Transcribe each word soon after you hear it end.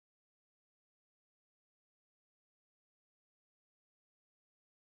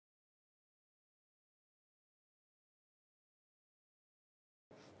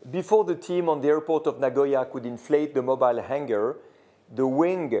before the team on the airport of Nagoya could inflate the mobile hangar, the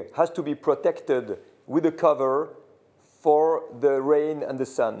wing has to be protected with a cover for the rain and the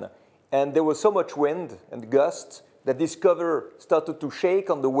sun. And there was so much wind and gust that this cover started to shake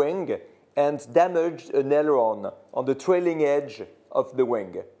on the wing and damaged an aileron on the trailing edge of the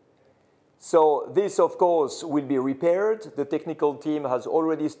wing. So this, of course, will be repaired. The technical team has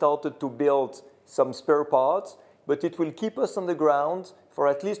already started to build some spare parts, but it will keep us on the ground for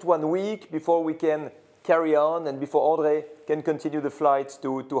at least 1 week before we can carry on and before André can continue the flights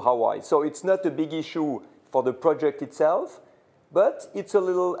to Hawaii. So it's not a big issue for the project itself, but it's a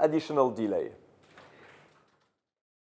little additional delay.